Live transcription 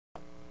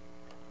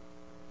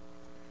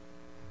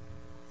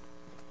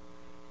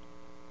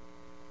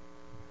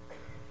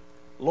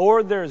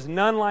Lord, there is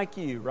none like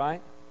you, right?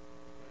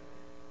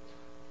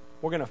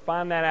 We're going to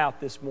find that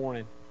out this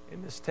morning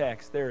in this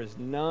text. There are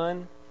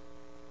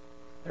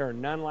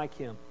none like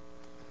Him.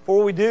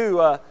 Before we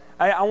do,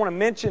 I want to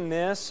mention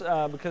this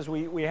because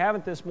we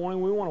haven't this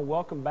morning. We want to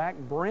welcome back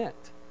Brent.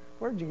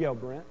 Where did you go,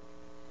 Brent?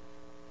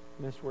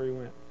 Missed where you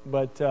went.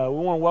 But we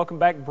want to welcome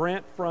back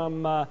Brent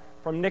from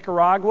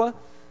Nicaragua.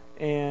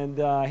 And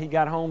he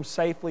got home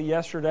safely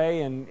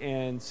yesterday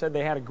and said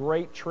they had a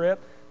great trip.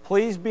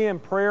 Please be in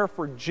prayer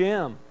for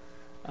Jim.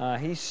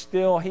 He's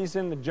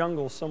in the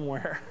jungle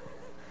somewhere.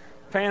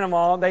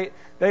 Panama.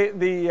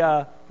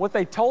 What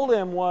they told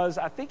him was,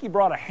 I think he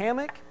brought a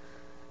hammock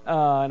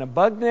and a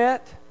bug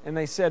net, and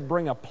they said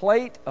bring a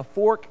plate, a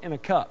fork, and a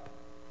cup.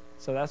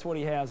 So that's what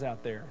he has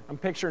out there. I'm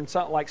picturing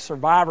something like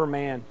Survivor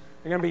Man.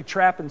 They're going to be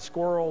trapping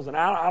squirrels, and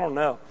I don't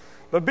know.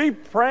 But be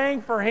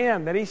praying for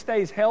him that he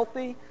stays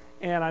healthy.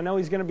 And I know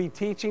he's going to be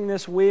teaching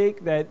this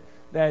week that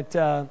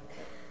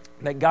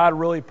God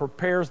really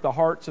prepares the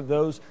hearts of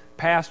those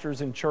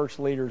pastors and church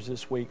leaders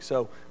this week.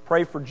 So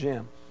pray for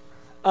Jim.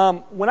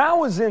 When I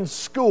was in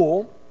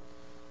school,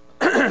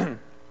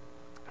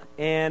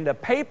 and a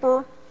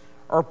paper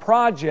or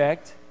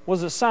project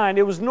was assigned,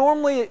 it was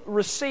normally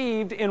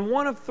received in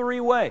one of three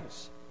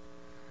ways.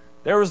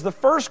 There was the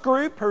first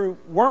group who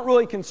weren't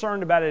really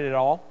concerned about it at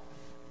all.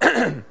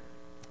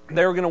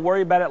 They were going to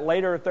worry about it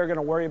later if they're going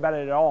to worry about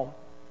it at all.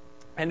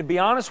 And to be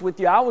honest with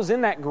you, I was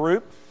in that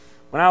group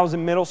when I was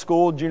in middle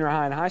school, junior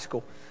high, and high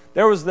school.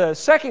 There was the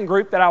second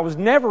group that I was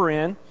never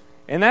in,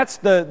 and that's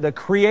the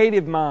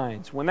creative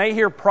minds. When they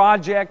hear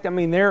project, I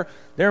mean, their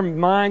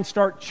minds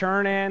start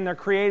churning, their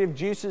creative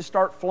juices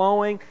start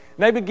flowing, and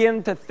they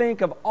begin to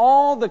think of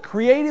all the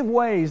creative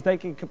ways they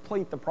can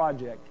complete the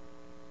project.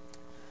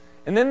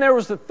 And then there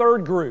was the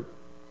third group.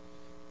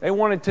 They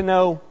wanted to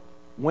know,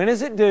 when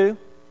is it due,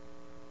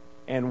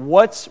 and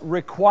what's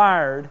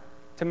required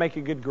to make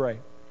a good grade.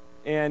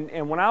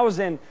 And when I was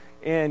in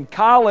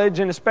college,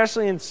 and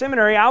especially in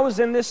seminary, I was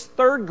in this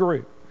third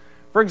group.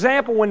 For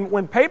example,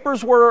 when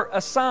papers were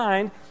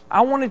assigned, I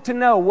wanted to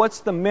know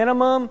what's the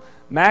minimum,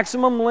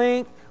 maximum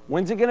length,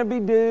 when's it going to be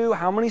due,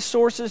 how many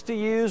sources to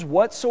use,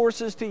 what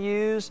sources to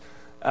use,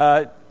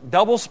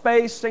 double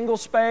space, single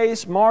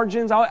space,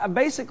 margins,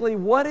 basically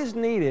what is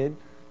needed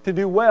to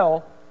do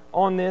well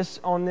on this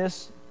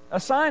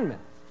assignment.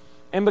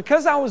 And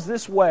because I was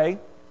this way,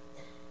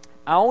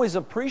 I always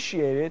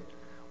appreciated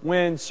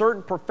when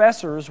certain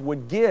professors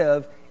would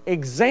give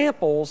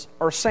examples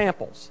or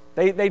samples.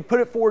 They'd put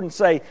it forward and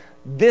say,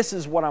 this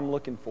is what I'm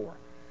looking for.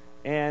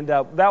 And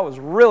that was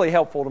really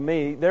helpful to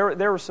me.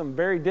 There were some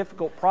very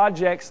difficult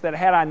projects that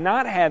had I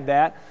not had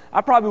that,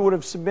 I probably would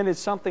have submitted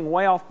something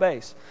way off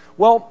base.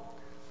 Well,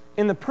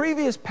 in the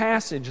previous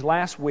passage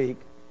last week,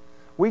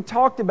 we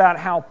talked about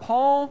how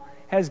Paul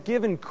has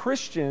given the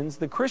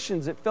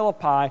Christians at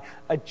Philippi,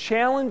 a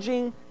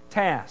challenging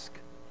task.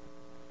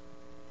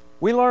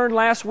 We learned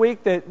last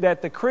week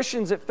that the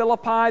Christians at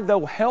Philippi,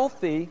 though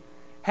healthy,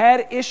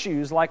 had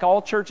issues like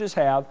all churches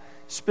have,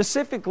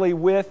 specifically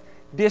with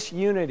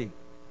disunity.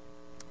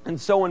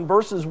 And so in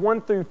verses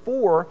 1 through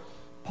 4,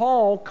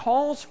 Paul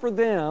calls for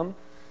them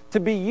to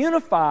be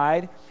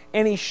unified,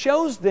 and he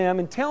shows them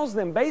and tells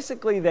them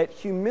basically that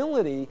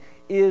humility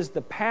is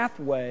the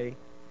pathway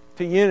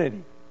to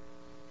unity.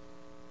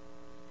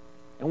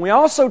 And we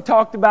also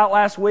talked about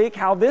last week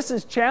how this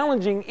is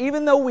challenging,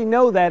 even though we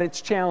know that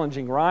it's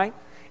challenging, right?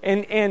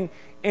 And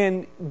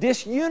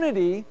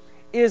disunity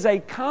is a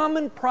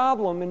common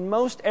problem in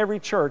most every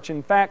church.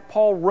 In fact,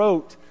 Paul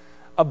wrote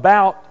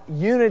about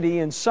unity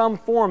in some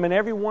form in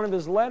every one of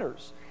his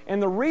letters.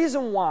 And the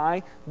reason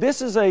why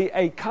this is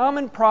a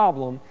common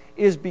problem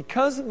is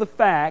because of the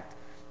fact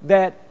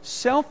that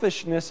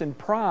selfishness and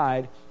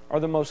pride are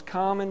the most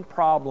common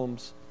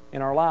problems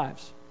in our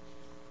lives.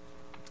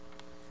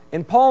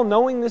 And Paul,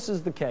 knowing this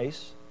is the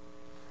case,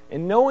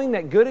 and knowing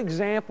that good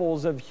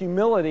examples of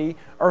humility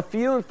are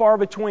few and far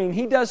between,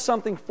 he does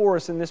something for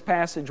us in this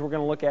passage we're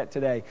going to look at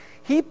today.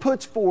 He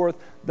puts forth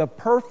the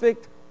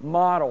perfect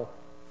model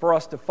for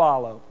us to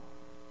follow.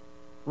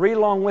 Read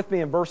along with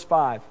me in verse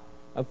 5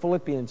 of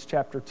Philippians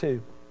chapter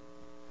 2.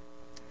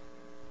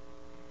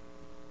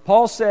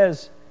 Paul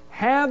says,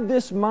 "Have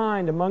this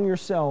mind among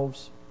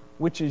yourselves,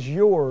 which is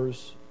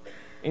yours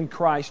in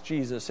Christ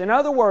Jesus." In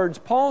other words,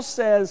 Paul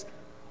says,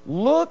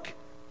 look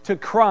to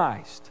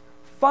Christ.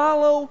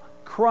 Follow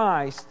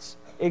Christ's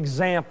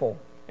example.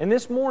 And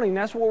this morning,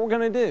 that's what we're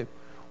going to do.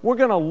 We're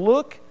going to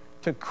look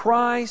to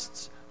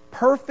Christ's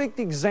perfect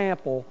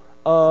example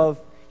of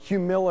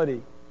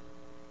humility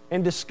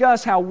and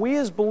discuss how we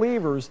as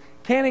believers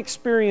can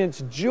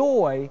experience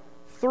joy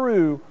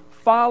through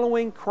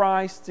following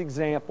Christ's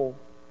example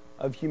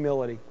of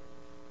humility.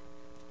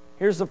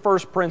 Here's the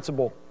first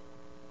principle.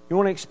 You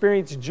want to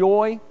experience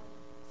joy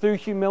through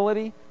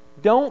humility?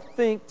 Don't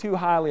think too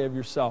highly of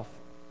yourself.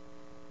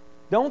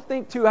 Don't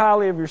think too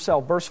highly of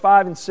yourself. Verse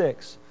 5 and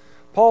 6.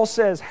 Paul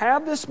says,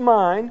 "Have this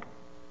mind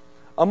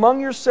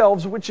among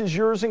yourselves, which is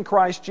yours in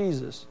Christ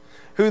Jesus,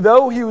 who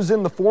though he was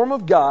in the form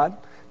of God,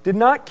 did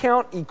not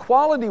count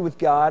equality with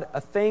God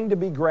a thing to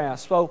be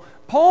grasped. So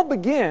Paul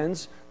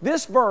begins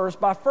this verse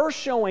by first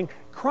showing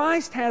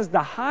Christ has the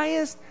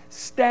highest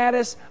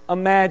status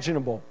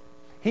imaginable.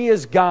 He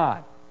is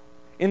God.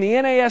 In the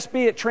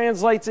NASB, it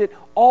translates it,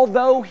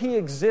 although He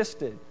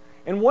existed.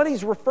 And what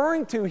he's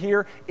referring to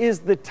here is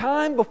the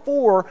time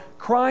before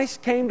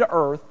Christ came to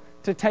earth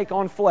to take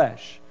on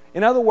flesh.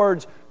 In other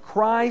words,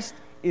 Christ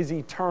is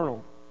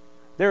eternal.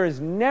 There has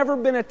never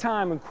been a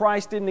time when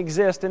Christ didn't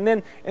exist. And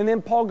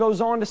then Paul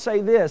goes on to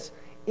say this,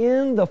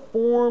 in the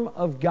form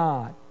of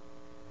God,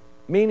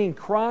 meaning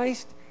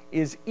Christ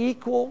is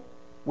equal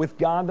with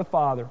God the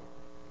Father.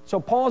 So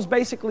Paul is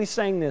basically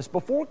saying this,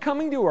 before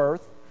coming to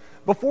earth,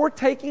 before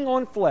taking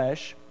on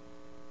flesh,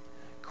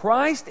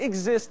 Christ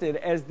existed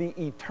as the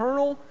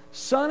eternal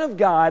Son of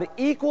God,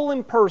 equal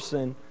in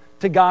person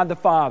to God the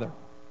Father.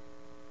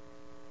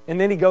 And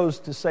then he goes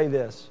to say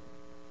this,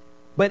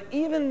 but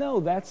even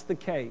though that's the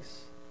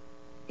case,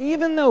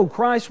 even though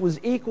Christ was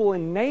equal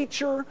in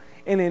nature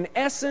and in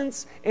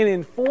essence and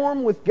in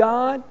form with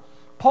God,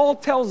 Paul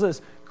tells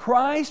us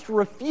Christ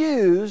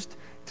refused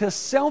to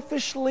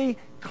selfishly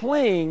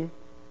cling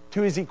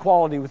to His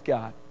equality with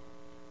God.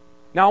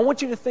 Now I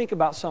want you to think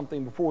about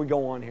something before we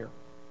go on here.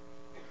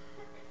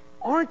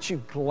 Aren't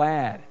you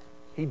glad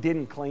He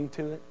didn't cling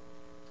to it?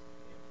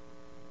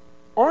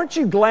 Aren't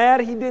you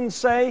glad He didn't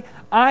say,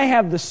 I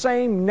have the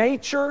same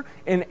nature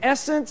and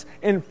essence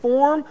and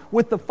form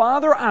with the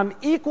Father, I'm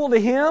equal to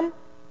Him,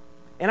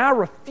 and I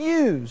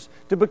refuse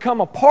to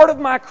become a part of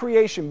my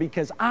creation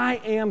because I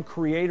am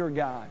Creator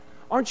God?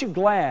 Aren't you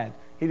glad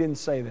He didn't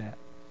say that?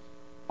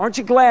 Aren't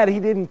you glad He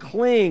didn't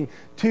cling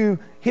to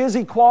His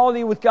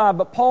equality with God?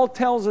 But Paul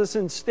tells us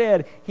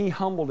instead, He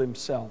humbled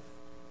Himself.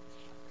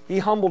 He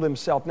humbled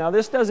Himself. Now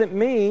this doesn't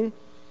mean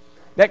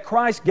that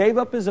Christ gave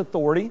up His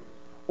authority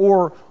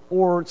or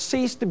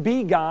ceased to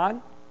be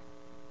God.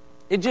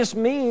 It just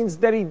means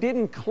that He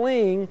didn't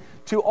cling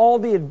to all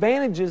the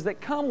advantages that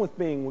come with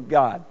being with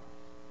God.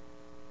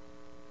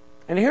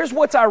 And here's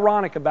what's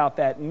ironic about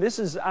that, and this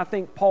is, I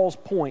think, Paul's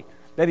point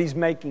that he's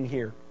making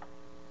here.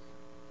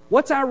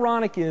 What's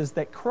ironic is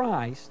that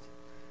Christ,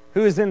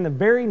 who is in the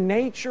very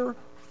nature,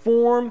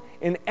 form,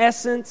 and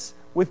essence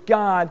with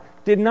God,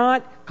 did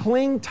not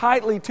cling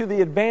tightly to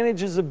the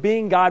advantages of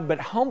being God, but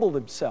humbled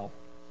Himself.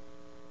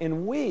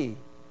 And we,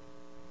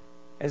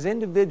 as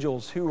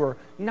individuals who are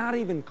not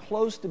even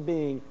close to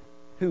being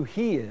who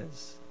He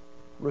is,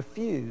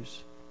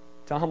 refuse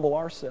to humble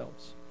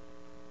ourselves.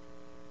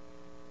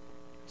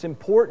 It's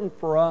important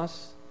for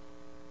us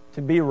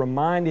to be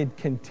reminded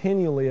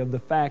continually of the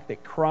fact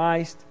that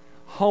Christ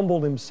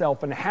humbled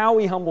Himself and how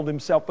He humbled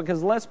Himself,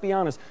 because let's be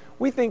honest,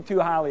 we think too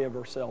highly of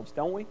ourselves,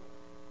 don't we?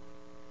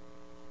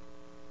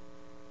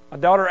 My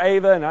daughter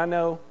Ava, and I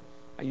know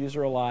I use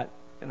her a lot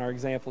in our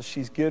examples,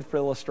 she's good for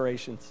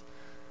illustrations.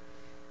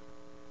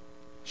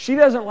 She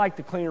doesn't like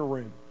to clean her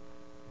room.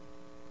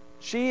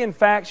 In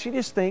fact, she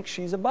just thinks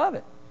she's above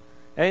it.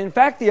 And in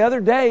fact, the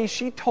other day,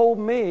 she told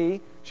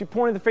me, she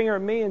pointed the finger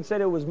at me and said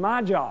it was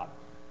my job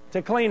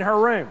to clean her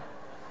room.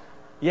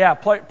 Yeah,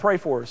 pray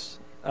for us.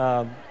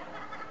 And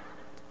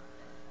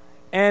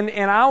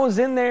I was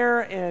in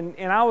there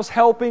and I was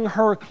helping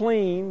her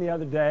clean the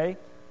other day.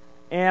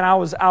 And I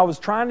was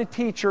trying to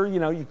teach her,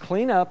 you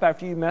clean up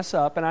after you mess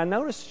up. And I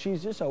noticed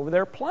she's just over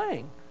there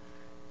playing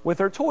with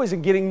her toys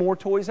and getting more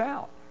toys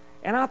out.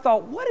 And I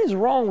thought, what is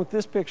wrong with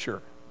this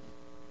picture?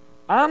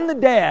 I'm the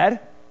dad.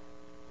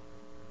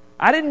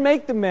 I didn't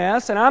make the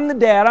mess, and I'm the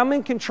dad. I'm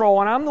in control,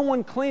 and I'm the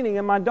one cleaning.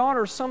 And my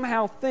daughter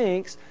somehow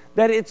thinks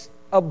that it's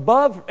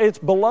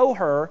below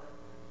her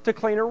to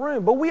clean her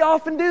room. But we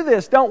often do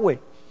this, don't we?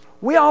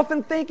 We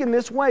often think in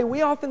this way.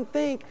 We often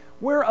think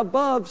we're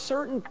above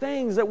certain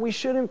things that we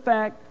should, in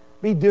fact,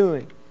 be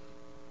doing.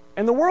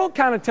 And the world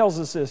kind of tells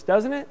us this,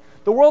 doesn't it?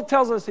 The world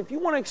tells us if you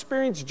want to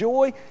experience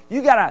joy,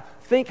 you got to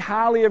think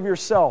highly of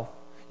yourself.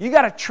 You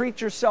got to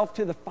treat yourself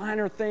to the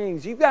finer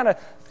things. You've got to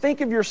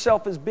think of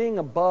yourself as being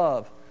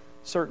above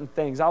certain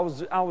things. I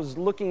was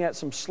looking at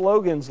some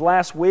slogans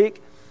last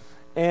week,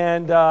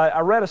 and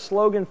I read a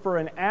slogan for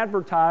an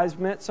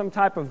advertisement, some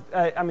type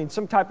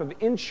of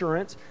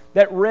insurance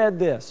that read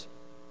this: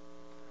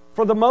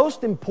 "For the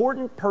most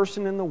important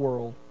person in the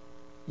world,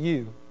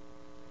 you."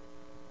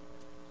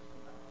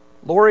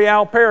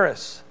 L'Oreal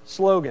Paris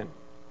slogan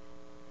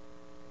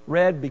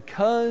read,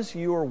 "Because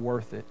you are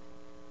worth it.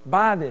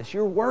 Buy this.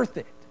 You're worth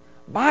it.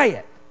 Buy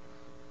it."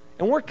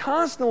 And we're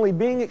constantly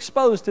being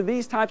exposed to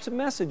these types of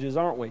messages,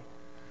 aren't we?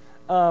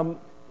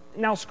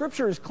 Now,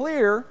 Scripture is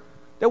clear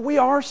that we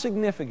are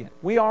significant.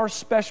 We are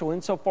special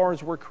insofar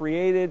as we're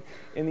created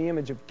in the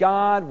image of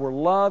God. We're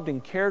loved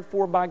and cared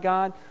for by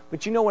God.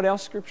 But you know what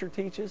else Scripture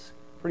teaches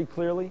pretty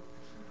clearly?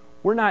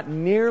 We're not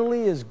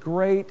nearly as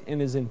great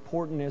and as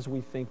important as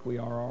we think we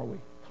are we?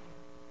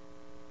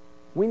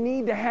 We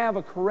need to have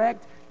a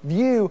correct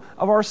view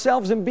of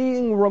ourselves, and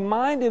being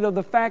reminded of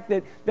the fact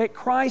that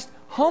Christ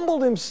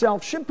humbled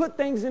Himself should put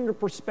things into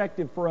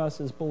perspective for us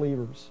as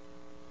believers,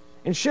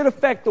 and should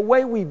affect the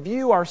way we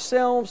view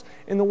ourselves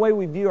and the way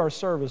we view our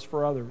service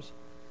for others.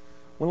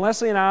 When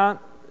Leslie and I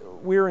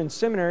we were in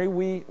seminary,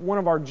 one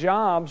of our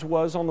jobs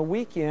was on the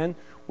weekend,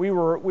 we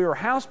were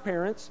house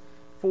parents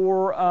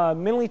for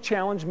mentally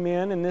challenged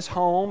men in this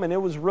home, and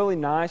it was really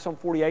nice on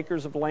 40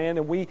 acres of land,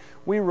 and we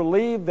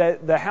relieved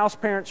the house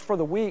parents for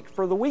the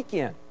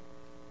weekend.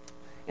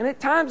 And at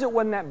times it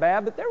wasn't that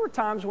bad, but there were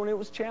times when it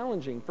was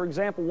challenging. For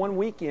example, one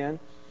weekend,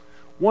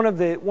 one of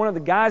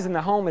the guys in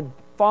the home had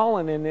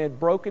fallen and had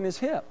broken his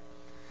hip.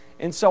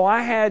 And so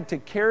I had to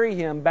carry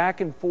him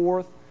back and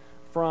forth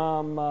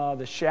from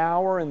the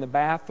shower and the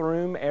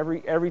bathroom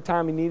every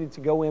time he needed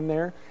to go in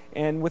there.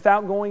 And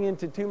without going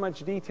into too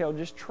much detail,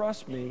 just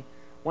trust me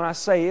when I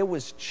say it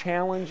was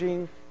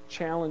challenging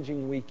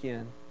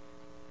weekend.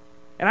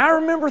 And I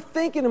remember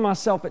thinking to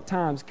myself at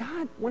times,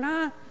 God, when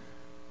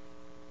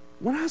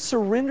I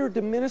surrendered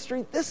to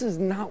ministry, this is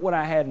not what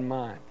I had in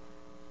mind.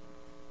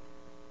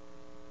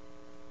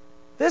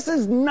 This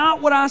is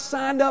not what I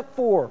signed up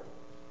for.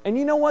 And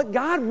you know what?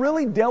 God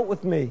really dealt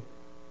with me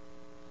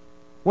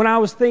when I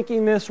was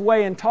thinking this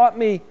way and taught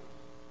me,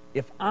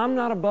 if I'm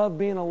not above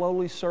being a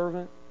lowly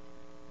servant,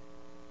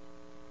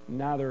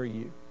 neither are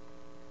you.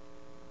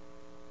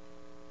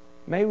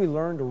 May we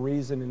learn to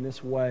reason in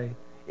this way.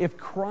 If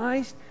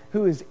Christ,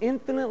 who is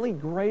infinitely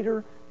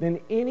greater than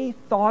any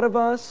thought of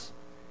us,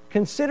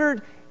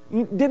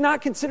 did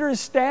not consider his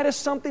status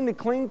something to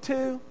cling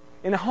to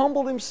and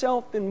humbled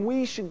himself, then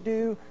we should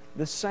do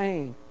the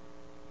same.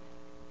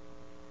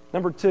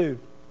 Number 2,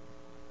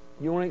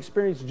 you want to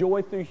experience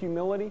joy through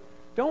humility?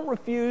 Don't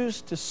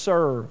refuse to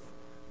serve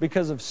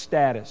because of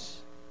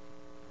status.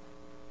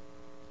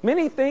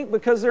 Many think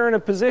because they're in a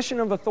position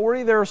of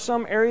authority, there are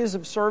some areas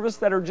of service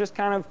that are just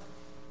kind of,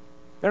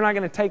 they're not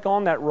going to take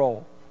on that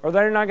role. Or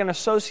they're not going to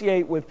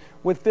associate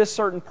with this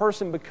certain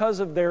person because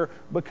of their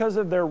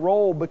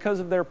role, because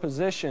of their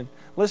position.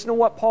 Listen to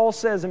what Paul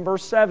says in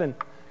verse 7.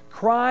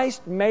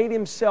 Christ made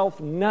himself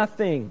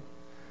nothing,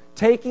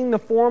 taking the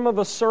form of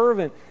a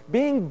servant,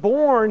 being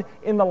born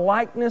in the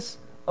likeness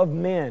of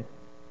men.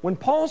 When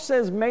Paul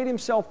says made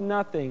himself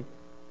nothing,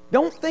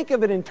 don't think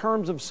of it in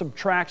terms of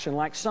subtraction,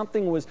 like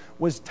something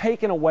was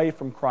taken away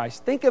from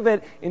Christ. Think of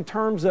it in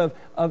terms of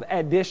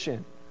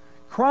addition.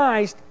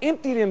 Christ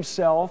emptied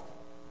himself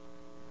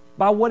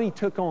by what he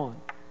took on.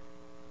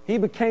 He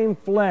became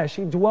flesh.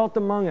 He dwelt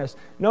among us.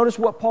 Notice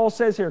what Paul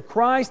says here.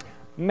 Christ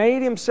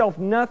made himself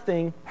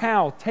nothing.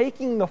 How?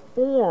 Taking the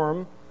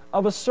form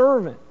of a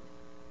servant,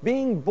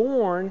 being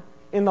born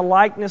in the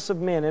likeness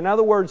of men. In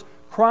other words,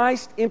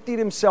 Christ emptied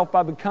himself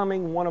by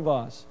becoming one of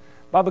us.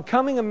 By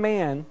becoming a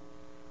man,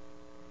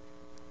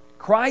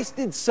 Christ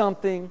did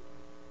something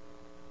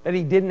that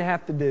he didn't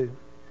have to do.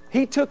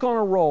 He took on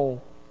a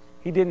role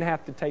he didn't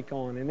have to take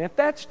on. And if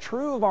that's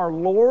true of our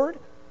Lord,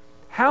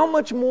 how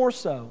much more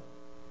so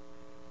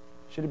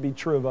should it be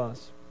true of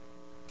us?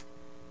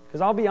 Because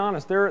I'll be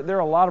honest, there are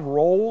a lot of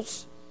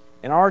roles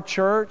in our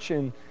church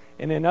and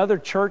in other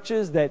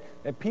churches that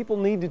people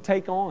need to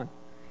take on.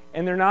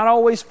 And they're not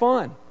always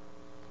fun.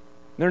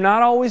 They're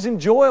not always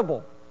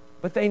enjoyable.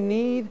 But they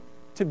need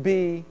to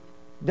be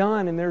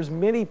done. And there's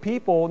many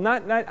people,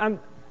 I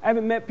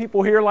haven't met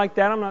people here like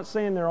that. I'm not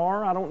saying there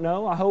are. I don't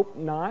know. I hope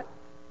not.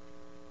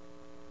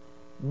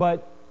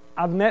 But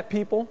I've met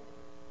people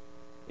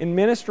in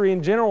ministry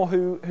in general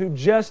who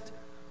just,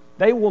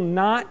 they will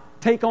not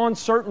take on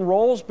certain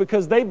roles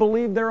because they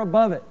believe they're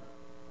above it.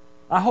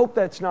 I hope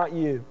that's not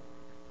you.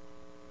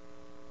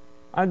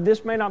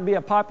 This may not be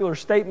a popular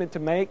statement to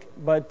make,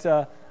 but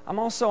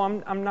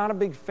I'm not a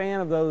big fan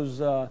of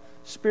those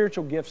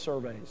spiritual gift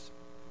surveys.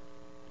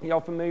 Y'all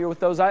familiar with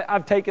those?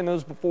 I've taken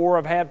those before.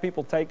 I've had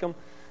people take them.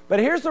 But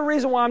here's the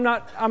reason why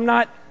I'm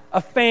not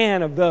a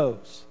fan of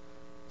those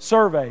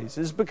surveys,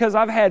 is because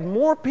I've had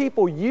more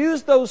people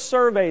use those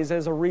surveys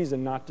as a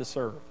reason not to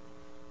serve.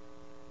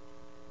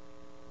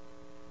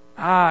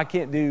 I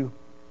can't do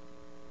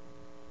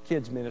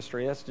kids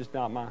ministry. That's just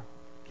not my,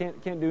 can't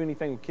do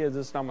anything with kids.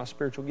 That's not my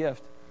spiritual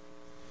gift.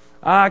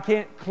 I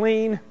can't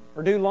clean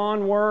or do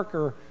lawn work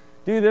or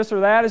do this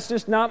or that. It's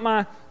just not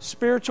my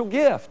spiritual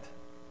gift.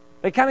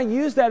 They kind of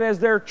use that as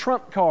their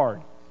trump card.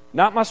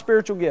 Not my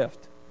spiritual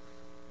gift.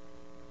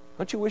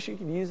 Don't you wish you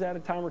could use that a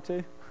time or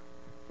two?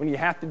 When you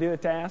have to do a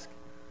task?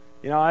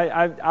 You know,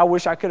 I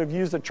wish I could have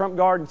used a trump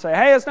card and say,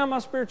 hey, it's not my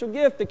spiritual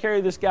gift to carry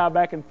this guy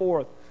back and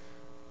forth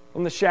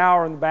from the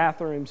shower and the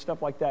bathroom and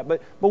stuff like that.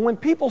 But when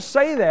people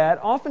say that,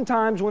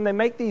 oftentimes when they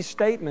make these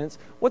statements,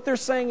 what they're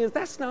saying is,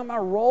 that's not my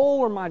role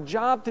or my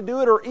job to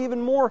do it, or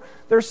even more,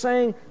 they're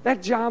saying,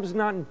 that job's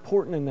not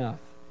important enough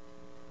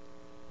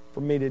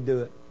for me to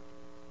do it.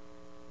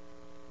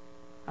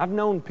 I've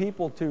known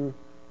people to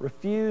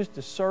refuse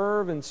to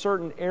serve in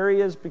certain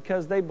areas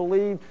because they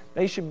believe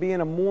they should be in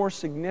a more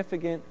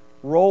significant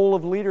role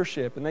of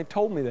leadership, and they've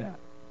told me that.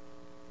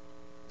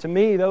 To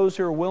me, those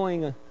who are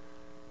willing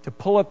to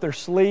pull up their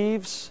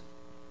sleeves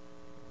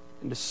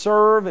and to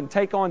serve and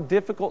take on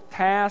difficult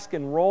tasks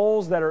and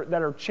roles that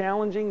are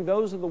challenging,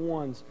 those are the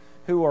ones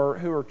who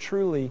are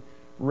truly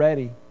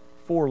ready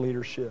for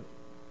leadership.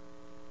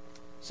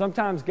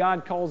 Sometimes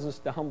God calls us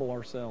to humble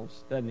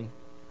ourselves, doesn't He?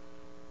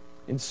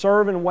 And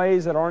serve in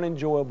ways that aren't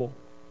enjoyable.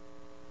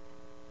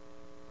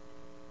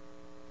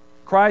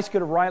 Christ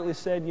could have rightly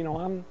said,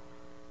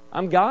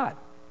 I'm God.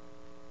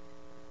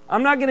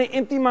 I'm not going to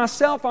empty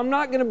myself. I'm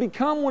not going to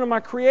become one of my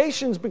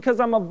creations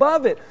because I'm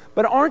above it.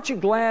 But aren't you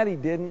glad He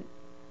didn't?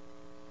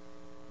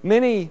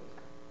 Many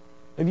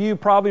of you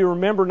probably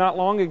remember not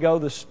long ago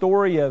the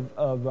story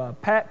of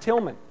Pat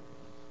Tillman,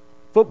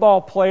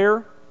 football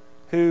player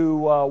who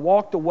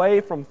walked away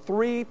from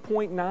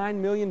 $3.9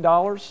 million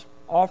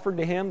offered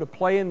to him to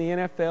play in the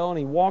NFL, and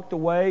he walked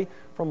away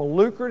from a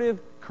lucrative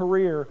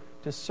career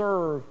to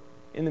serve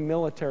in the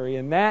military.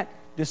 And that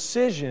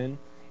decision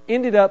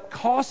ended up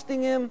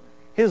costing him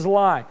his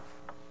life.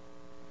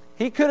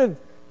 He could have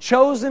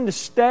chosen to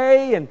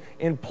stay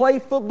and play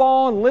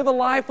football and live a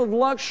life of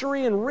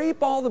luxury and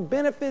reap all the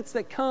benefits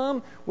that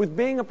come with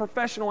being a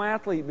professional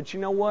athlete. But you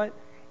know what?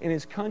 In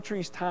his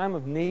country's time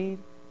of need,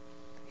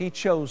 he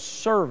chose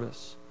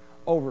service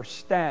over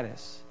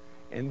status.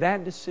 And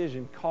that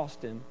decision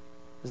cost him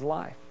his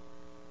life.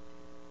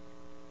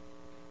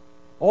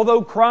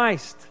 Although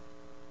Christ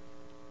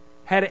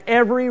had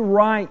every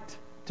right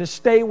to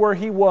stay where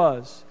He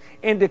was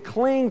and to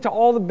cling to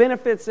all the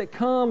benefits that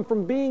come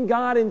from being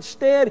God,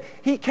 instead,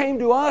 He came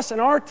to us in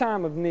our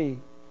time of need.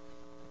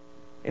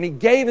 And He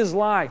gave His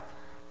life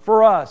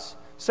for us.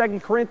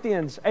 2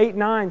 Corinthians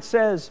 8:9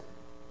 says,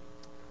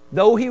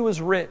 though He was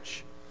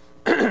rich,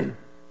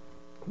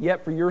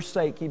 yet for your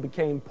sake He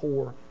became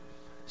poor,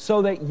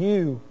 so that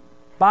you,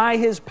 by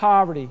His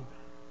poverty,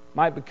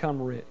 might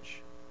become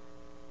rich.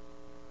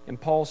 And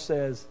Paul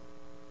says,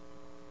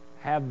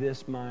 have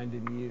this mind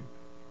in you.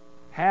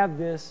 Have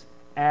this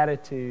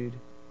attitude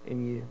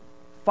in you.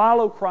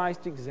 Follow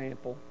Christ's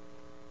example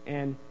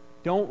and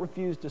don't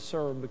refuse to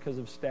serve because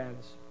of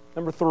status.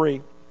 Number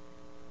 3,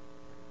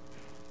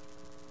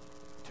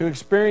 to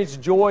experience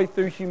joy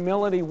through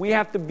humility, we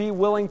have to be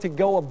willing to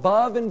go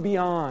above and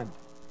beyond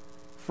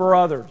for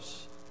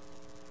others.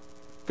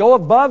 Go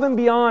above and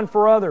beyond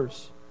for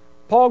others.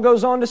 Paul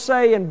goes on to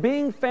say, and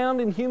being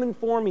found in human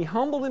form, He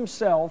humbled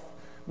Himself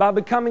by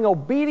becoming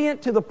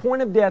obedient to the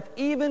point of death,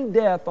 even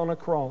death on a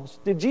cross.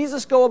 Did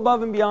Jesus go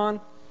above and beyond?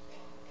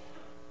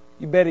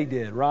 You bet He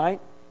did, right?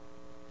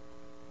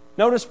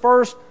 Notice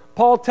first,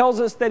 Paul tells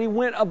us that He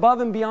went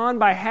above and beyond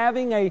by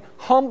having a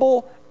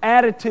humble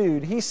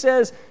attitude. He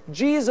says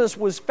Jesus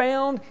was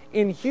found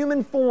in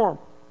human form.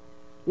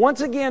 Once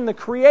again, the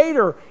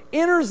Creator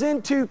enters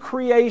into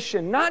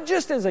creation, not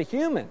just as a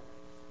human,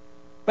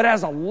 but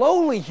as a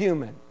lowly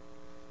human,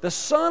 the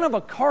son of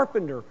a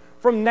carpenter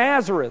from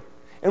Nazareth.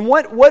 And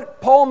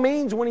what Paul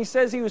means when he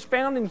says He was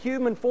found in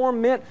human form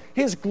meant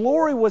His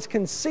glory was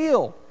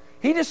concealed.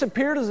 He just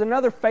appeared as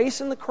another face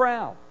in the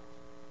crowd.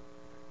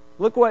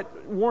 Look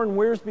what Warren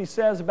Wiersbe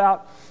says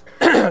about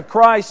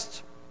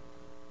Christ's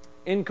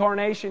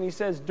incarnation. He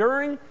says,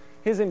 during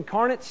His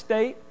incarnate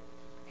state,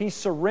 He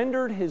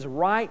surrendered His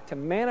right to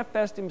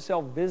manifest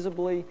Himself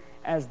visibly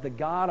as the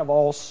God of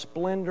all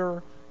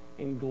splendor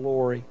and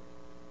glory.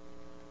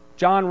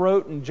 John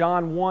wrote in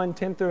John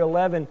 1:10 through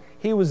 11,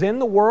 He was in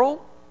the world,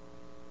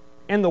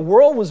 and the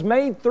world was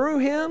made through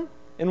Him.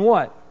 And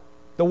what?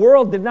 The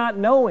world did not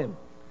know Him.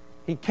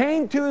 He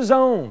came to His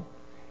own,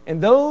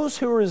 and those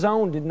who were His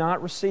own did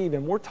not receive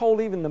Him. We're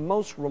told even the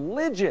most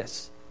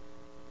religious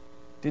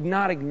did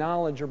not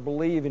acknowledge or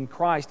believe in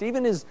Christ.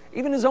 Even his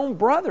own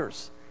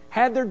brothers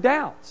had their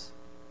doubts.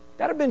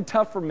 That would have been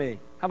tough for me.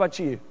 How about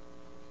you?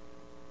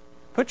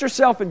 Put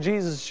yourself in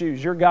Jesus'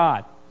 shoes. You're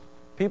God.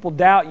 People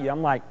doubt you.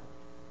 I'm like,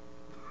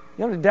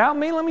 you want to doubt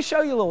me? Let me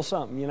show you a little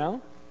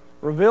something,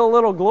 Reveal a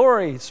little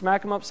glory.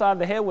 Smack them upside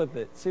the head with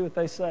it. See what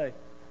they say.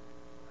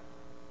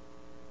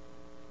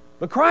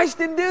 But Christ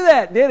didn't do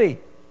that, did He?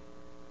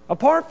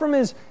 Apart from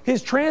His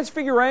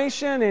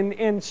transfiguration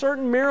and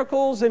certain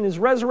miracles and His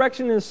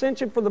resurrection and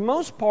ascension, for the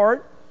most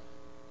part,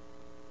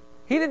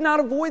 He did not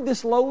avoid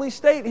this lowly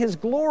state. His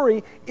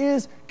glory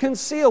is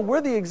concealed.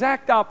 We're the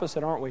exact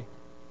opposite, aren't we?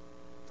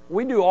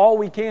 We do all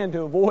we can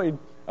to avoid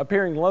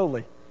appearing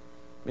lowly.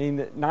 I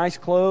mean, nice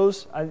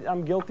clothes,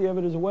 I'm guilty of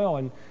it as well.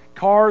 And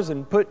cars,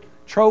 and put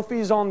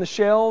trophies on the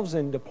shelves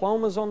and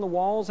diplomas on the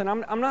walls. And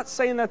I'm not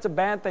saying that's a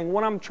bad thing.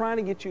 What I'm trying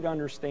to get you to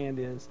understand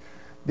is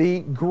the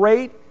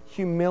great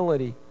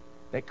humility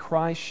that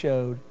Christ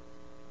showed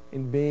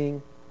in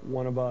being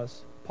one of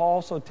us. Paul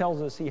also tells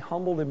us He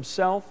humbled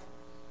Himself.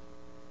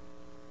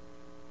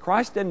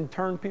 Christ didn't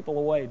turn people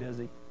away, does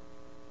He?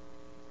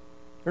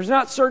 There's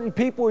not certain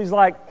people He's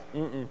like,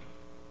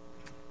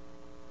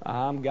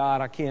 I'm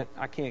God, I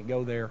can't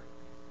go there.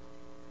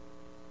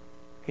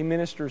 He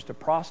ministers to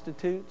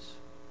prostitutes,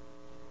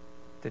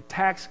 to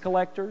tax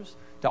collectors,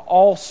 to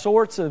all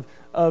sorts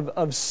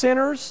of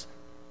sinners.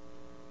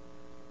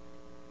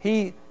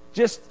 He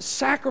just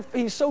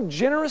He's so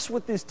generous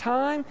with His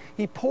time.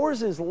 He pours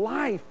His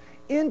life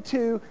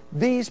into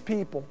these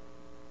people.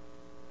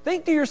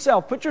 Think to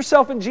yourself, put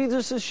yourself in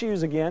Jesus'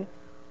 shoes again.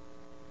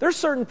 There's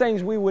certain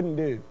things we wouldn't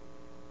do,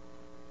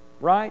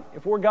 right?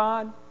 If we're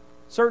God,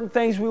 certain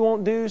things we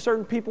won't do,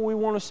 certain people we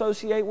won't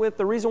associate with.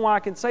 The reason why I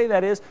can say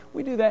that is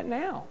we do that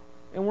now,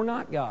 and we're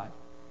not God.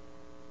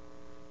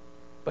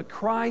 But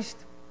Christ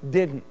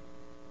didn't.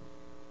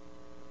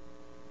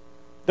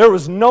 There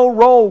was no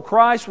role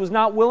Christ was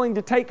not willing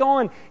to take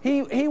on.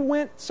 He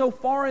went so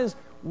far as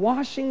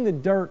washing the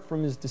dirt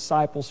from His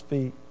disciples'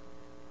 feet.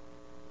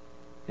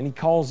 And He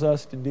calls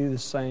us to do the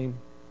same.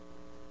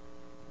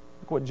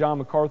 Look what John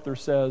MacArthur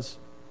says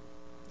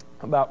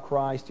about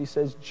Christ. He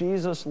says,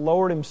 Jesus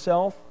lowered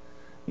Himself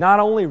not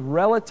only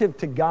relative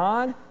to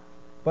God,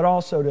 but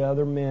also to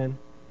other men.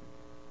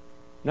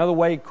 Another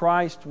way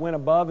Christ went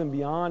above and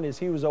beyond is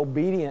He was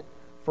obedient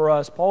for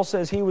us. Paul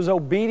says He was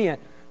obedient.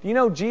 Do you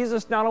know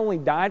Jesus not only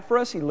died for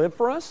us, He lived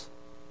for us?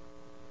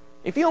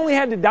 If He only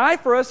had to die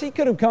for us, He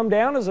could have come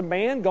down as a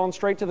man, gone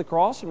straight to the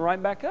cross, and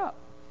right back up.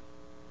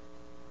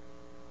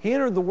 He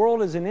entered the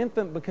world as an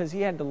infant because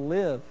He had to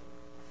live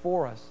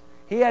for us.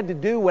 He had to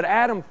do what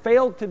Adam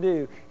failed to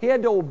do. He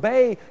had to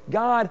obey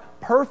God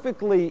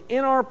perfectly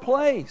in our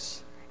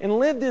place and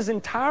lived His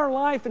entire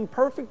life in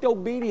perfect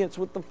obedience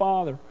with the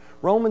Father.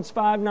 Romans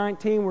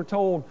 5:19, we're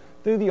told,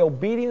 through the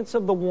obedience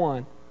of the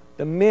one,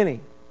 the many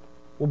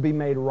will be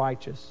made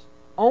righteous.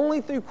 Only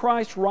through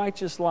Christ's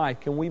righteous life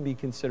can we be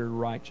considered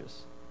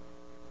righteous.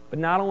 But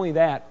not only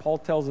that, Paul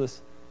tells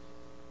us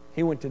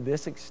He went to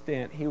this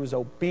extent. He was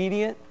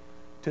obedient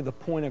to the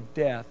point of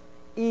death,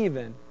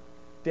 even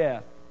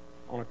death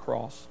on a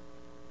cross.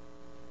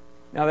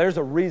 Now there's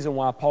a reason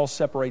why Paul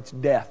separates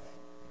death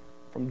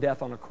from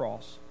death on a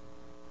cross.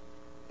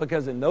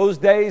 Because in those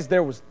days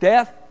there was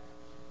death,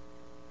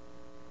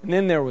 and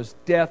then there was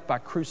death by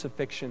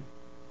crucifixion.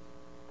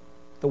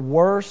 The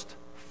worst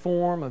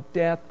form of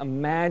death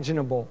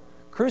imaginable.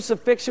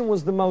 Crucifixion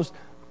was the most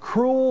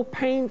cruel,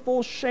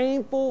 painful,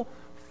 shameful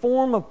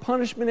form of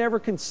punishment ever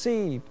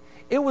conceived.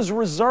 It was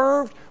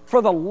reserved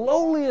for the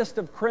lowliest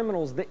of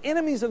criminals, the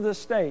enemies of the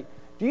state.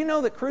 Do you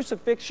know that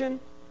crucifixion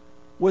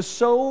was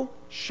so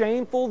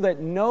shameful that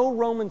no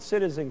Roman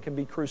citizen could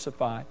be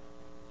crucified,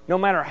 no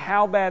matter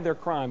how bad their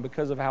crime,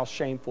 because of how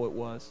shameful it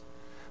was?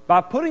 By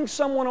putting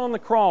someone on the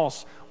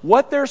cross,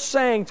 what they're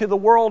saying to the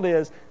world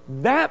is,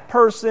 that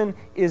person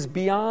is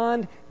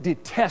beyond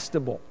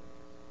detestable.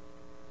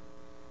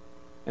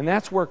 And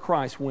that's where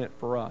Christ went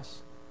for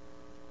us.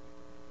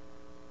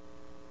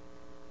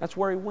 That's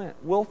where He went,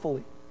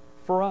 willfully,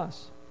 for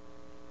us.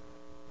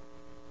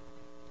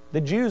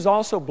 The Jews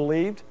also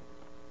believed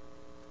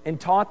and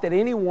taught that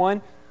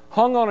anyone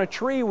hung on a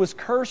tree was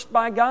cursed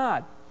by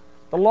God.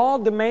 The law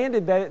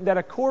demanded that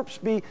a corpse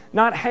be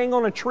not hang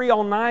on a tree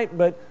all night,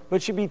 but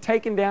should be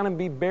taken down and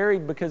be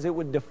buried because it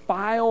would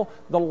defile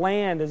the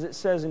land, as it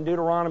says in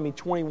Deuteronomy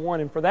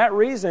 21. And for that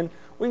reason,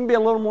 we can be a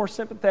little more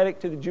sympathetic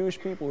to the Jewish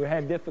people who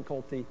had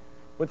difficulty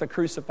with the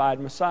crucified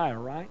Messiah,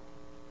 right?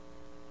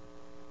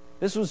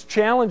 This was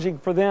challenging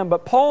for them,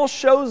 but Paul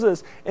shows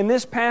us in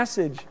this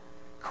passage,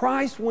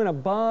 Christ went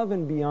above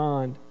and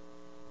beyond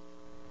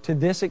to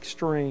this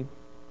extreme.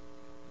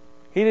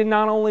 He did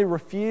not only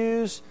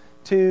refuse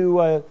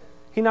to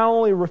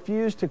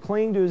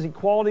cling to His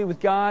equality with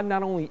God,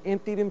 not only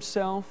emptied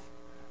Himself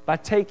by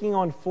taking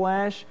on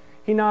flesh.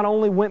 He not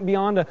only went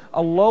beyond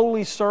a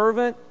lowly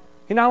servant.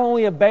 He not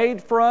only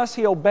obeyed for us,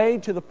 He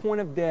obeyed to the point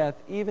of death,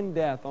 even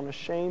death on a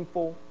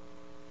shameful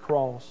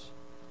cross.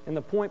 And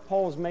the point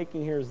Paul is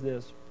making here is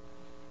this.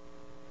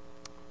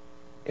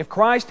 If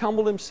Christ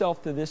humbled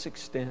Himself to this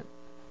extent,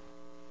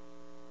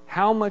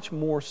 how much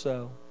more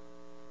so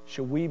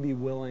should we be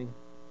willing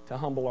to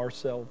humble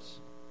ourselves?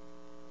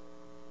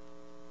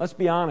 Let's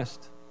be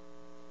honest.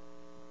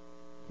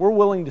 We're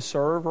willing to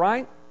serve,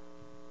 right?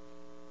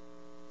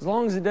 As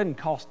long as it doesn't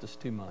cost us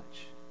too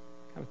much.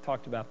 I've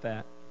talked about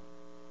that.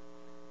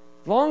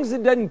 As long as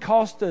it doesn't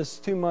cost us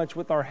too much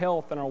with our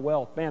health and our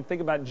wealth. Man, think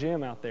about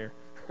Jim out there.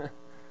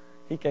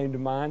 He came to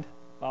mind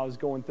while I was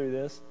going through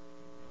this.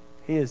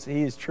 He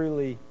is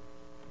truly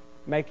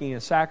making a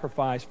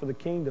sacrifice for the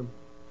kingdom.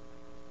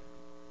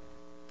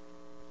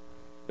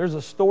 There's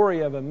a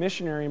story of a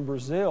missionary in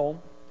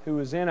Brazil who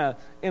was in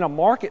a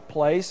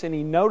marketplace, and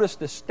he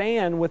noticed a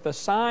stand with a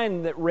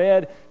sign that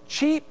read,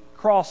 "Cheap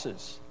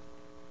crosses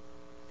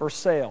for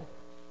sale."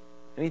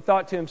 And he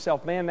thought to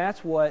himself, man,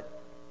 that's what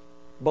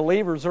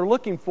believers are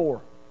looking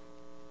for.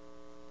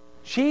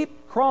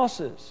 Cheap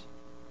crosses.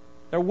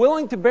 They're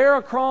willing to bear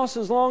a cross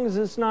as long as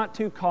it's not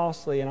too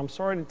costly. And I'm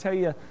sorry to tell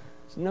you,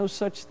 there's no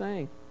such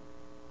thing.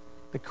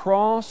 A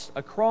cross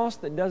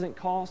that doesn't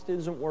cost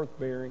isn't worth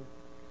bearing.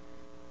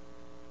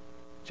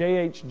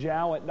 J.H.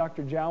 Jowett,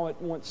 Dr. Jowett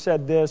once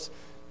said this,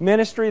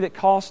 ministry that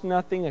costs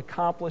nothing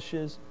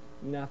accomplishes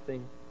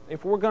nothing.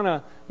 If we're going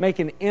to make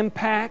an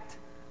impact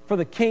for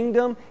the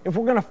kingdom, if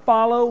we're going to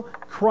follow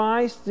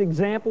Christ's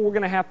example, we're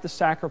going to have to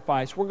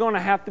sacrifice. We're going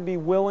to have to be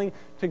willing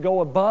to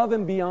go above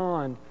and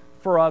beyond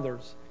for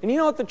others. And you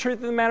know what the truth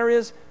of the matter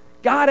is?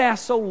 God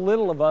asks so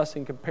little of us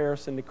in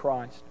comparison to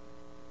Christ.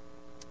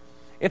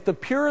 If the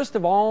purest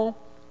of all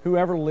who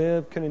ever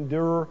lived can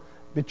endure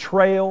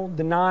betrayal,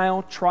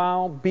 denial,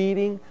 trial,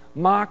 beating,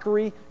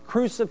 mockery,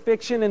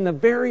 crucifixion, and the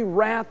very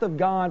wrath of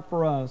God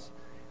for us,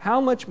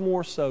 how much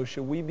more so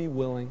should we be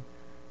willing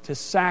to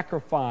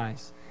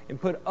sacrifice and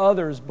put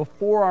others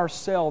before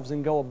ourselves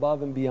and go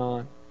above and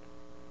beyond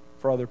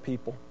for other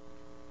people?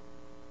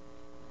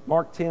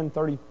 Mark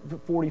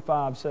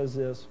 10:45 says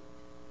this,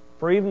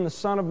 For even the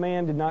Son of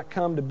Man did not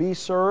come to be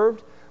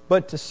served,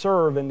 but to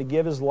serve and to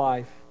give His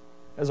life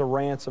as a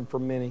ransom for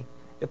many.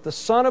 If the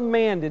Son of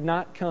Man did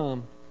not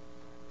come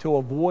to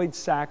avoid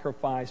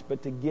sacrifice,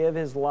 but to give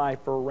His life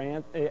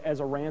as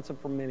a ransom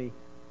for many,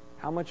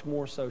 how much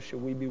more so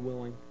should we be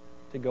willing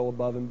to go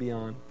above and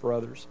beyond for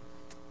others?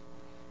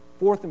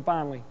 Fourth and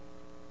finally,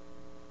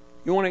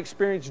 you want to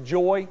experience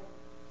joy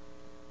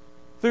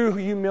through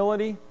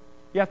humility?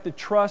 You have to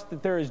trust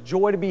that there is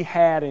joy to be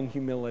had in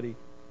humility.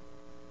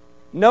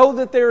 Know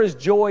that there is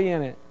joy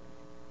in it.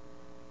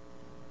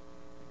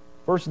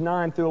 Verse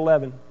 9 through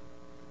 11.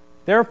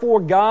 Therefore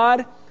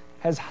God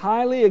has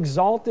highly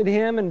exalted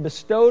Him and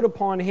bestowed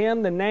upon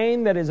Him the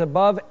name that is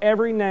above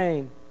every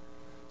name,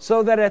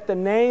 so that at the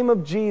name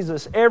of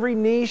Jesus every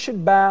knee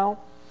should bow,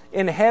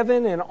 in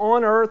heaven and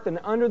on earth and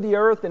under the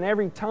earth, and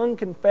every tongue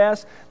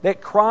confess that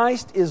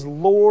Christ is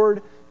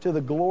Lord, to the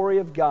glory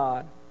of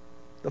God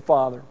the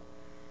Father.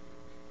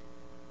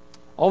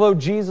 Although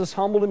Jesus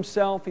humbled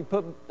Himself, He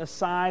put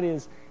aside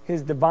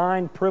His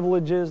divine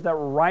privileges that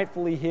were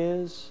rightfully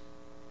His.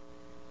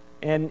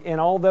 And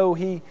although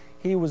He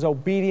was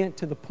obedient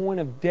to the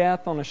point of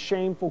death on a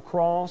shameful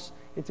cross,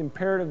 it's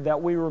imperative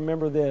that we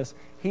remember this.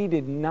 He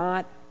did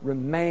not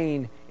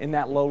remain in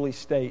that lowly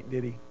state,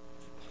 did He?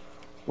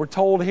 We're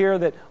told here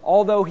that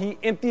although He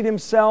emptied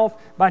Himself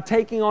by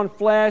taking on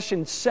flesh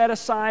and set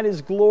aside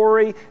His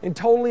glory and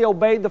totally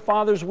obeyed the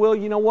Father's will,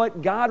 you know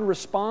what? God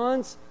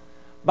responds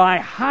by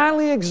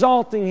highly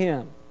exalting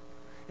Him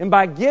and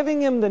by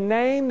giving Him the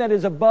name that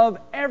is above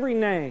every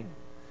name.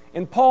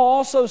 And Paul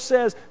also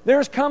says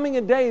there's coming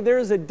a day, there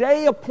is a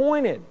day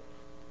appointed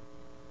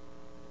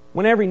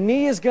when every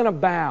knee is going to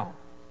bow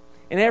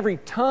and every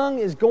tongue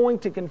is going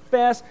to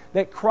confess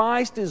that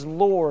Christ is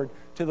Lord,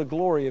 to the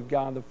glory of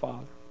God the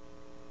Father.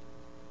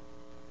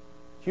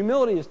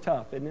 Humility is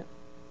tough, isn't it?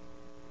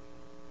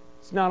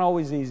 It's not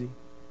always easy.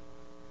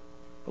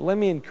 But let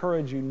me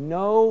encourage you,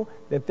 know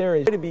that there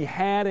is joy to be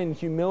had in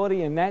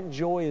humility, and that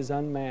joy is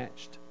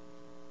unmatched.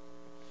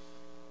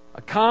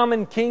 A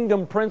common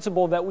kingdom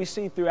principle that we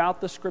see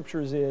throughout the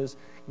Scriptures is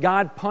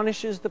God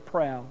punishes the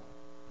proud,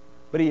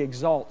 but He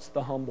exalts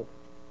the humble.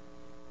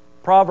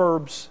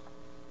 Proverbs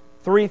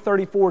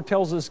 3:34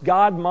 tells us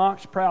God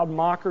mocks proud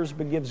mockers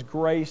but gives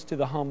grace to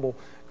the humble.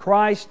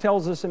 Christ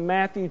tells us in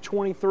Matthew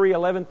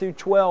 23:11 through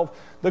 12,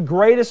 the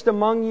greatest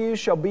among you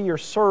shall be your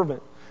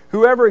servant.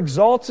 Whoever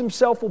exalts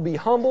himself will be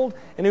humbled,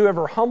 and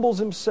whoever humbles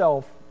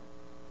himself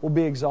will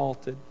be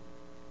exalted.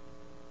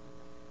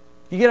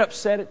 You get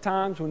upset at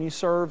times when you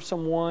serve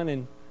someone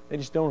and they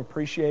just don't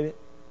appreciate it.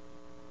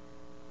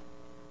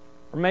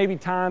 Or maybe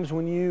times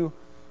when you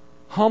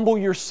humble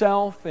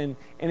yourself and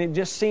it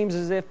just seems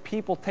as if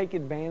people take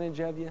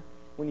advantage of you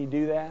when you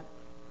do that.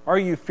 Are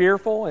you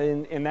fearful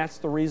and that's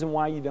the reason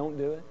why you don't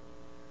do it?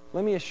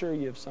 Let me assure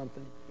you of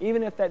something.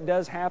 Even if that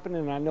does happen,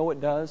 and I know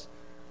it does,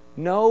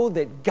 know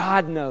that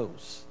God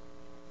knows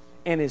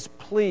and is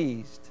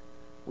pleased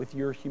with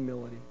your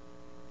humility.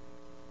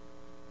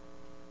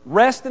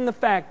 Rest in the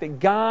fact that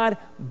God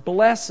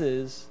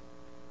blesses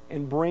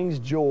and brings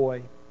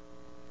joy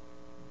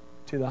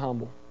to the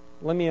humble.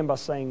 Let me end by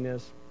saying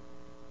this.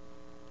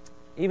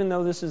 Even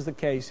though this is the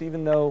case,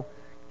 even though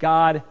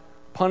God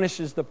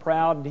punishes the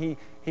proud and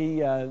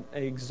He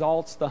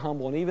exalts the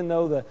humble, and even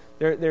though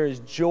there is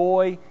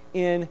joy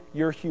in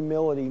your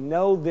humility,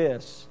 know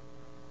this.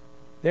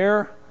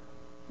 There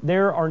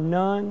are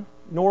none,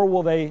 nor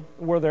will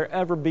there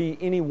ever be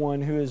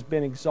anyone who has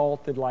been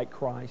exalted like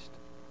Christ.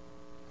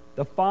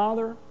 The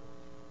Father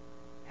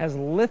has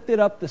lifted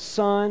up the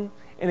Son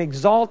and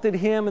exalted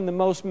Him in the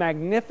most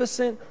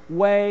magnificent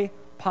way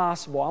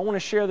possible. I want to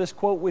share this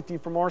quote with you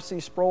from R.C.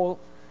 Sproul.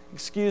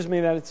 Excuse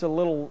me that it's a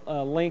little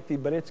lengthy,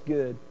 but it's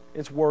good.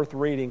 It's worth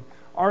reading.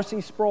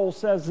 R.C. Sproul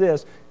says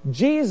this: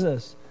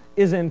 Jesus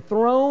is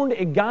enthroned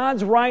at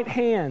God's right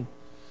hand,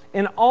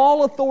 and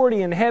all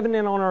authority in heaven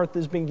and on earth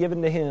has been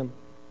given to Him.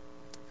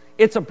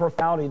 It's a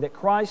profoundity that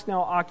Christ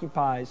now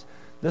occupies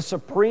the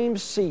supreme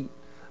seat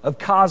of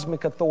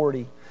cosmic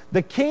authority.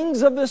 The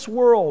kings of this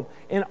world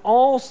and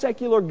all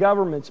secular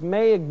governments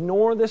may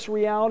ignore this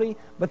reality,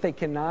 but they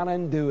cannot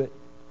undo it.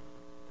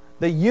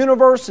 The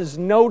universe is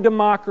no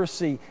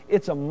democracy,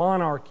 it's a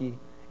monarchy.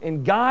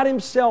 And God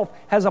Himself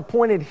has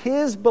appointed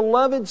His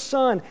beloved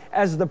Son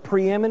as the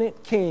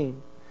preeminent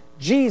king.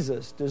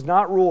 Jesus does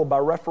not rule by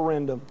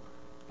referendum,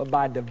 but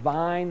by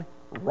divine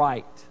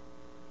right.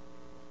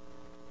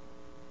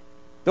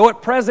 Though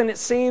at present it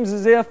seems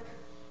as if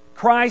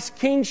Christ's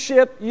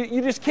kingship,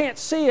 you just can't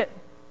see it.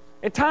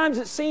 At times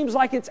it seems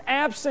like it's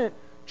absent.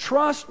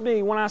 Trust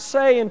me when I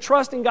say, and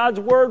trust in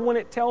God's Word when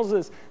it tells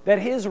us that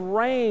His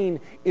reign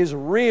is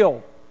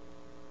real.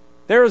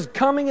 There is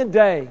coming a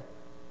day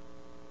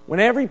when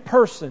every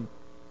person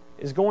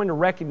is going to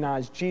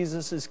recognize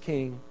Jesus as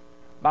King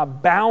by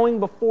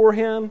bowing before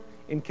Him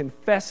and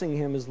confessing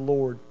Him as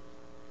Lord.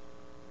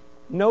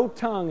 No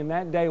tongue in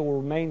that day will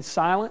remain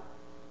silent,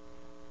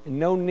 and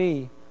no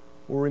knee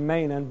will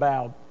remain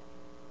unbowed.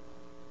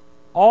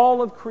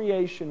 All of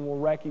creation will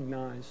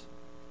recognize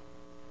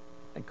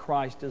that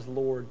Christ is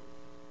Lord.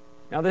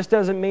 Now, this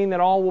doesn't mean that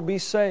all will be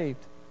saved.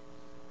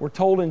 We're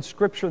told in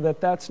Scripture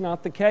that that's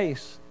not the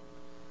case.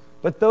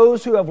 But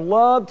those who have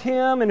loved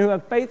Him and who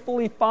have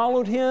faithfully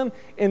followed Him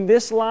in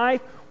this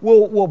life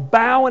will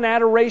bow in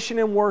adoration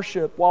and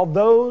worship, while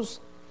those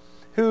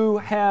who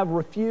have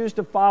refused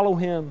to follow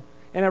Him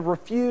and have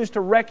refused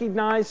to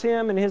recognize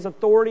Him and His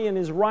authority and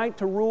His right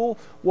to rule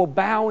will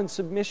bow in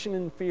submission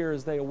and fear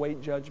as they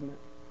await judgment.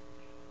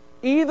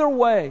 Either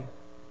way,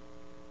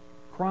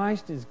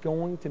 Christ is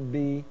going to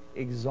be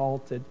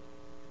exalted.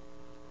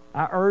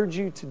 I urge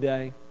you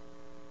today,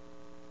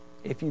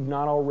 if you've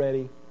not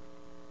already,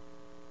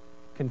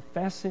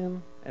 confess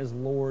Him as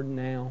Lord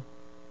now.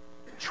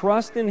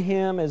 Trust in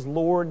Him as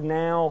Lord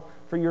now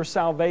for your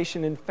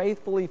salvation and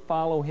faithfully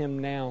follow Him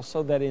now,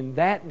 so that in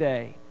that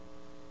day,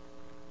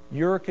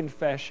 your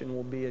confession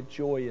will be a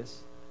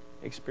joyous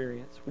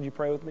experience. Would you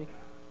pray with me?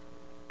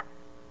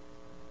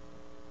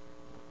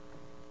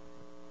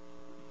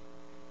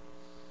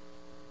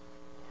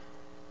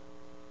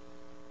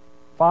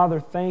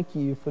 Father, thank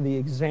You for the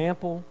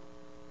example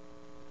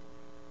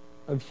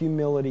of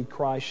humility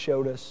Christ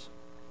showed us.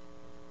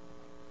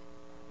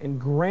 And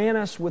grant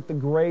us with the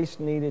grace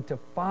needed to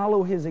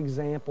follow His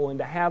example and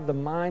to have the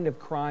mind of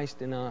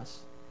Christ in us.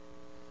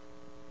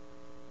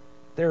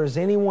 If there is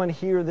anyone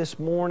here this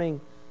morning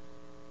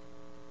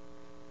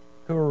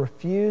who are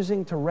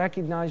refusing to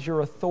recognize Your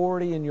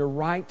authority and Your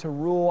right to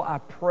rule, I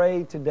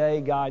pray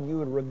today, God, You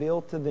would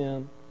reveal to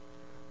them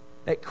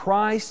that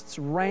Christ's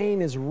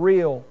reign is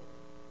real.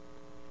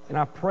 And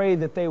I pray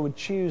that they would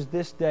choose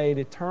this day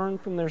to turn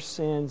from their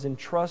sins and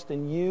trust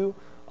in You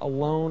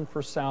alone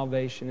for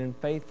salvation and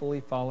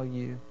faithfully follow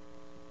You.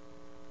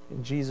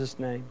 In Jesus'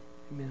 name,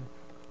 amen.